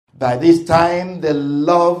By this time, the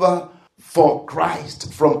love for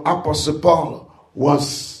Christ from Apostle Paul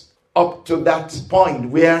was up to that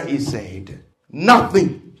point where he said,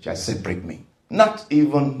 nothing shall separate me. Not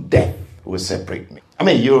even death will separate me. I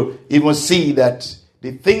mean, you even see that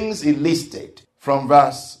the things he listed from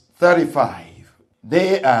verse 35,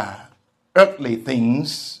 they are earthly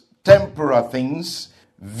things, temporal things,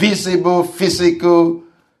 visible, physical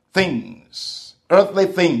things, earthly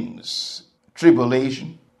things,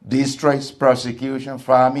 tribulation, distress, persecution,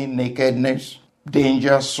 famine, nakedness,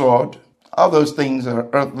 danger, sword. All those things are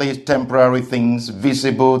earthly, temporary things,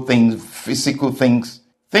 visible things, physical things,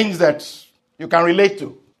 things that you can relate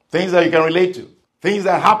to, things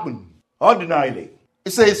that happen ordinarily. It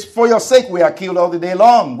says, for your sake we are killed all the day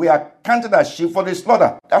long. We are counted as sheep for the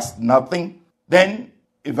slaughter. That's nothing. Then,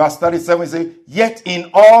 in verse 37, it says, yet in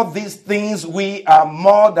all these things we are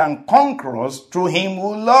more than conquerors through him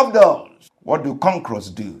who loved us. What do conquerors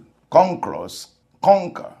do? Conquerors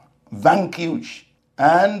conquer, vanquish,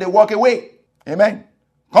 and they walk away. Amen.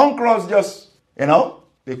 Conquerors just,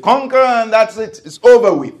 they conquer and that's it. It's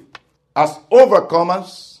over with. As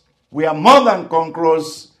overcomers, we are more than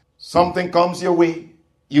conquerors. Something comes your way,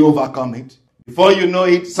 you overcome it. Before you know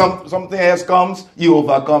it, something else comes, you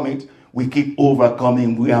overcome it. We keep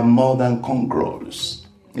overcoming. We are more than conquerors.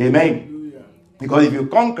 Amen. Because if you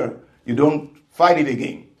conquer, you don't fight it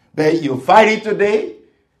again. But you fight it today,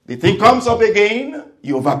 the thing comes up again,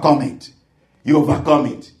 you overcome it. You overcome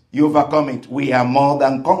it. You overcome it. We are more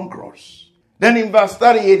than conquerors. Then in verse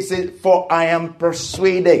 38 it says, for I am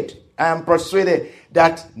persuaded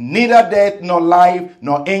that neither death nor life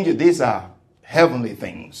nor angel, these are heavenly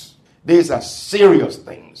things. These are serious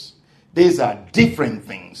things. These are different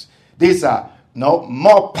things. These are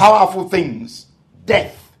more powerful things.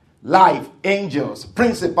 Death, life, angels,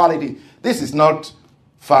 principality. This is not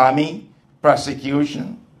famine,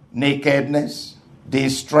 persecution, nakedness,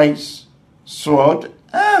 distress, sword.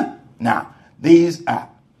 Now, these are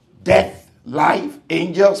death, life,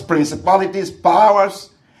 angels, principalities,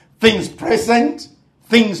 powers, things present,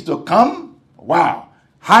 things to come. Wow.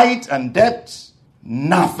 Height and depth,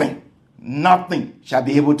 nothing shall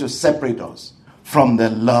be able to separate us from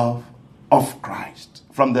the love of Christ,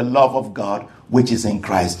 from the love of God, which is in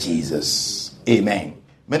Christ Jesus. Amen.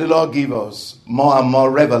 May the Lord give us more and more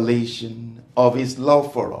revelation of his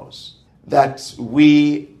love for us, that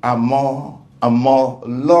we are more and more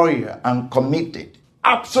loyal and committed,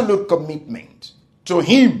 absolute commitment to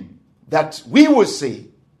him, that we will say,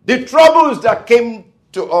 the troubles that came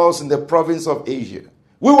to us in the province of Asia,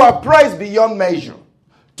 we were pressed beyond measure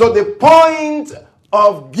to the point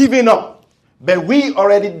of giving up. But we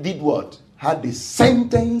already did what? Had the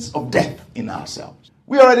sentence of death in ourselves.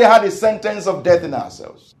 We already had the sentence of death in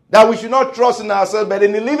ourselves. That we should not trust in ourselves, but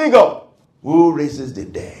in the living God who raises the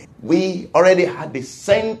dead. We already had the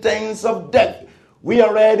sentence of death. We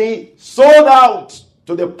already sold out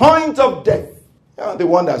to the point of death. The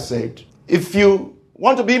one that said, if you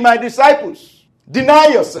want to be my disciples, deny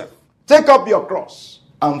yourself, take up your cross,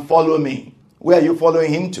 and follow me. Where are you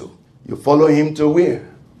following him to? You follow him to where?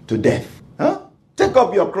 To death. Take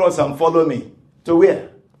up your cross and follow me. To where?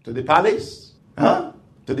 To the palace?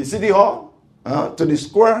 To the city hall? To the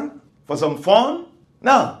square? For some fun?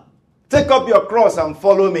 No. Take up your cross and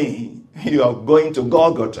follow me. You are going to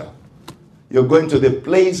Golgotha. You're going to the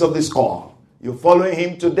place of the skull. You're following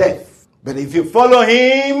him to death. But if you follow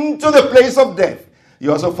him to the place of death,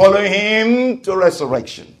 you also follow him to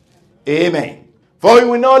resurrection. Amen. For he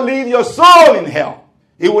will not leave your soul in hell.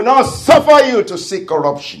 He will not suffer you to see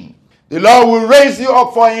corruption. The Lord will raise you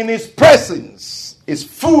up, for in his presence is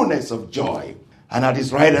fullness of joy. And at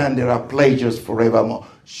his right hand there are pleasures forevermore.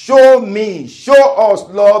 Show us,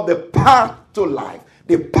 Lord, the path to life,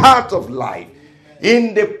 the path of life.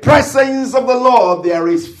 In the presence of the Lord there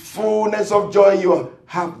is fullness of joy. You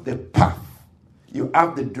have the path. You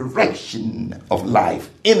have the direction of life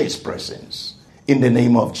in his presence. In the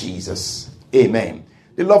name of Jesus. Amen.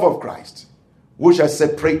 The love of Christ. Who shall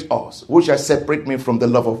separate us? Who shall separate me from the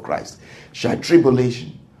love of Christ? Shall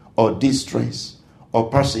tribulation or distress or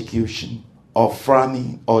persecution or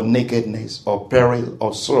famine or nakedness or peril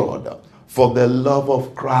or sword? For the love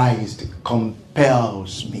of Christ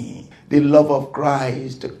compels me. The love of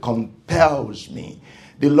Christ compels me.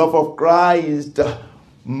 The love of Christ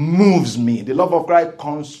moves me. The love of Christ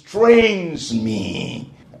constrains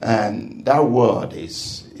me. And that word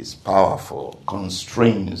is powerful.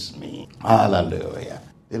 Constrains me. Hallelujah.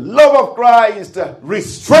 The love of Christ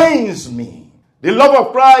restrains me. The love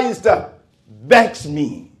of Christ begs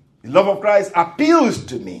me. The love of Christ appeals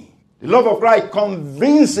to me. The love of Christ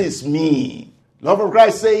convinces me. The love of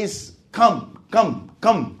Christ says, come, come,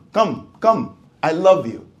 come, Come. I love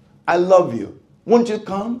you. I love you. Won't you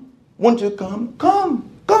come? Won't you come?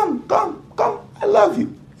 Come. I love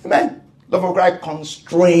you. Amen. Love of Christ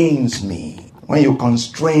constrains me. When you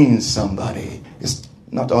constrain somebody, it's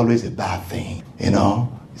not always a bad thing. You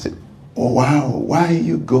say, oh wow, why are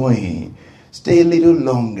you going? Stay a little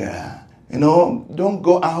longer. Don't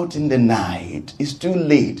go out in the night. It's too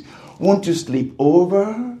late. Won't you sleep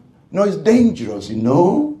over? No, it's dangerous,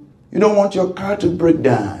 You don't want your car to break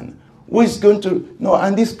down. Who is going to... No,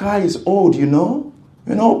 and this car is old,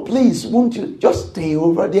 Please, won't you just stay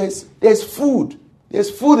over? There's food. There's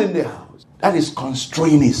food in the house. That is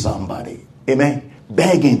constraining somebody. Amen.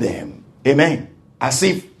 Begging them. Amen. As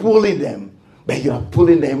if pulling them. But you are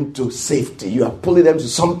pulling them to safety. You are pulling them to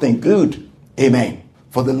something good. Amen.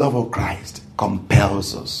 For the love of Christ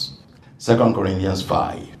compels us. 2 Corinthians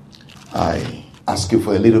 5. I ask you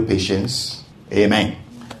for a little patience. Amen.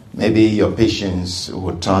 Maybe your patience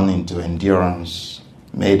will turn into endurance.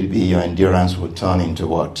 Maybe your endurance will turn into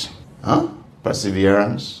what?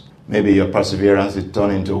 Perseverance. Maybe your perseverance will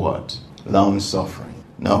turn into what? Long suffering.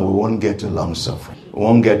 No, we won't get to long suffering. We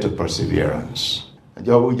won't get to perseverance.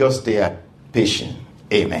 We'll just stay at patient.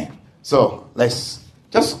 Amen. So let's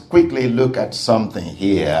just quickly look at something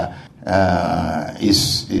here.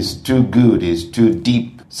 It's too good. It's too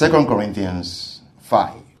deep. 2 Corinthians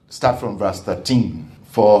 5. Start from verse 13.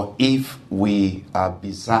 For if we are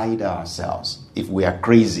beside ourselves, if we are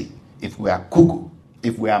crazy, if we are cuckoo,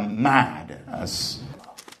 if we are mad,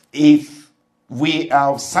 if we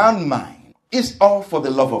are of sound mind, it's all for the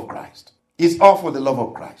love of Christ. It's all for the love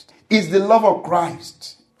of Christ. It's the love of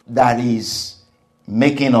Christ that is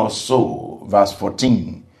making us so. Verse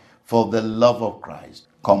 14, for the love of Christ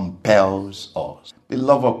compels us. The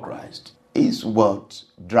love of Christ is what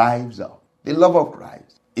drives us. The love of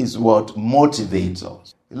Christ is what motivates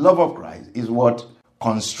us. The love of Christ is what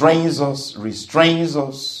constrains us, restrains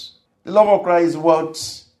us. The love of Christ is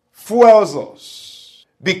what fuels us.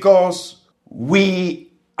 Because we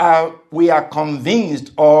are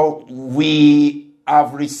convinced, or we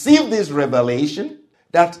have received this revelation,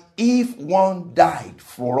 that if one died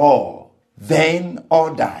for all, then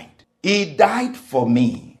all died. He died for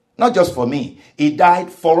me. Not just for me. He died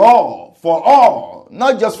for all,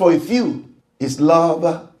 not just for a few. His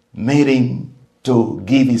love made him to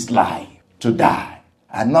give his life, to die.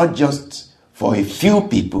 And not just for a few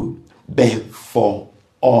people, but for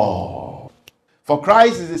all. For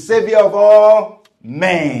Christ is the Savior of all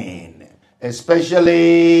men,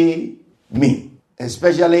 especially me,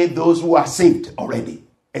 especially those who are saved already,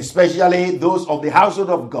 especially those of the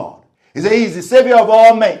household of God. He says he is the Savior of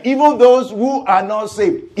all men. Even those who are not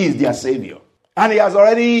saved, he is their Savior. And he has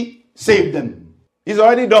already saved them. He's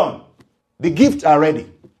already done. The gifts are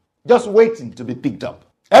ready, just waiting to be picked up.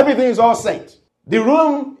 Everything is all set. The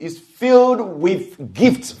room is filled with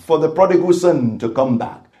gifts for the prodigal son to come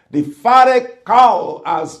back. The fatted cow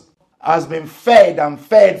has been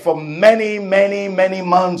fed for many, many, many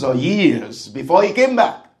months or years before he came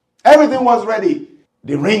back. Everything was ready.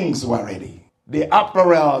 The rings were ready. The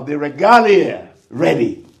apparel, the regalia,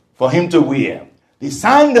 ready for him to wear. The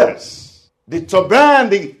sandals, the turban,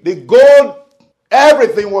 the gold,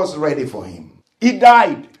 everything was ready for him. He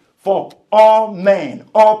died for all men,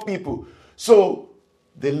 all people. So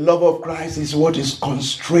the love of Christ is what is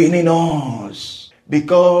constraining us,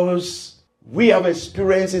 because we have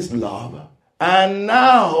experienced his love. And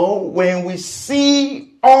now when we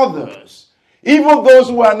see others, even those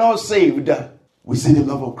who are not saved, we see the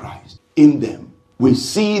love of Christ in them. We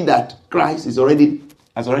see that Christ has already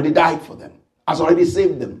died for them, has already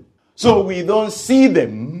saved them. So we don't see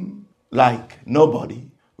them like nobody.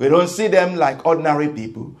 We don't see them like ordinary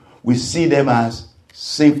people. We see them as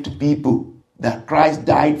saved people that Christ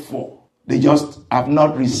died for. They just have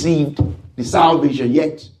not received the salvation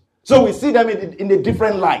yet. So we see them in a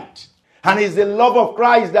different light. And it's the love of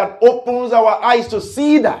Christ that opens our eyes to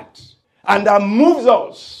see that, and that moves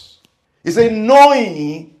us. He said,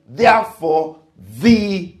 knowing therefore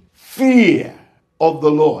the fear of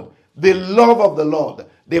the Lord, the love of the Lord,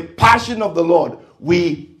 the passion of the Lord,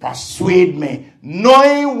 we persuade men.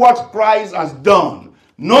 Knowing what Christ has done,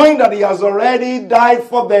 knowing that he has already died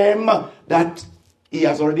for them, that he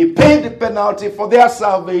has already paid the penalty for their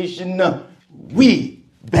salvation, we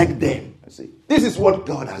beg them. See, this is what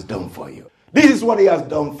God has done for you. This is what he has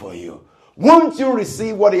done for you. Won't you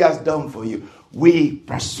receive what he has done for you? We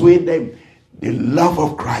persuade them. The love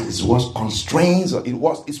of Christ is what constrains us.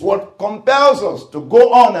 It's what compels us to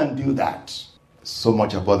go on and do that. So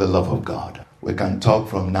much about the love of God. We can talk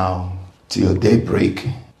from now till daybreak.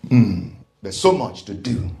 There's so much to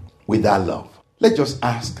do with that love. Let's just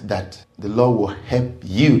ask that the Lord will help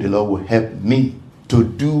you, the Lord will help me to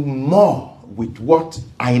do more with what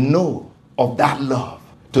I know of that love.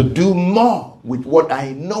 To do more with what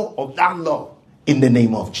I know of that love in the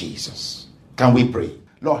name of Jesus. Can we pray?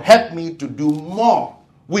 Lord, help me to do more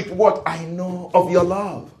with what I know of your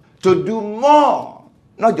love. To do more,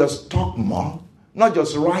 not just talk more, not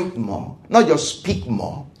just write more, not just speak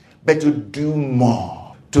more, but to do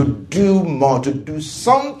more. To do more, to do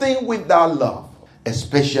something with that love.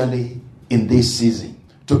 Especially in this season,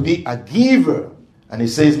 to be a giver. And he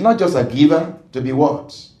says, not just a giver, to be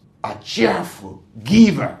what? A cheerful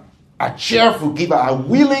giver. A cheerful giver, a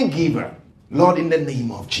willing giver. Lord, in the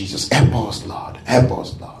name of Jesus, help us, Lord. Help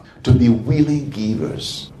us, Lord, to be willing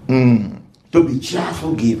givers. To be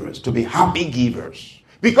cheerful givers, to be happy givers.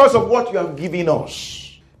 Because of what you have given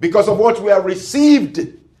us. Because of what we have received.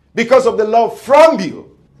 Because of the love from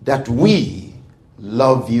you. That we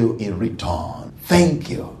love you in return. Thank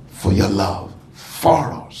you for your love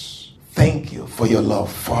for us. Thank you for your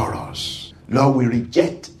love for us. Lord, we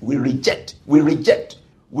reject the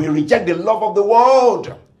love of the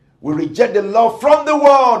world. We reject the love from the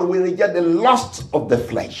world. We reject the lust of the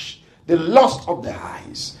flesh, the lust of the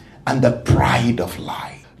eyes, and the pride of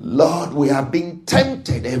life. Lord, we are being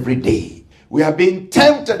tempted every day. We are being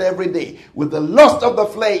tempted every day with the lust of the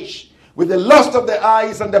flesh, with the lust of the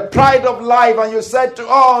eyes and the pride of life. And you said to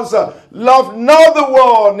us, love not the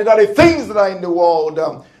world, neither the things that are in the world.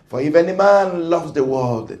 For if any man loves the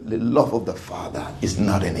world, the love of the Father is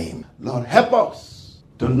not in him. Lord, help us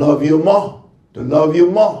to love you more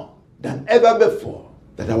than ever before,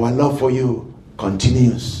 that our love for you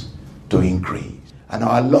continues to increase. And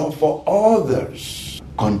our love for others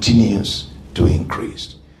continues to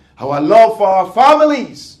increase. Our love for our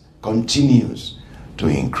families continues to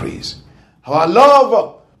increase. Our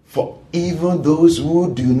love for even those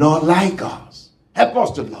who do not like us. Help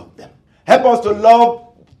us to love them. Help us to love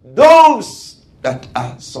those that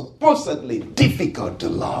are supposedly difficult to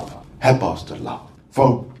love. Help us to love.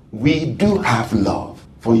 For we do have love.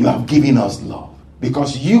 For you have given us love.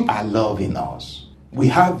 Because you are love in us. We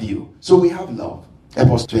have you. So we have love. Help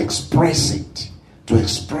us to express it.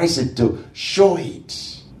 To show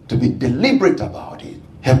it. To be deliberate about it.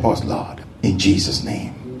 Help us, Lord. In Jesus'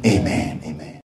 name. Amen. Amen.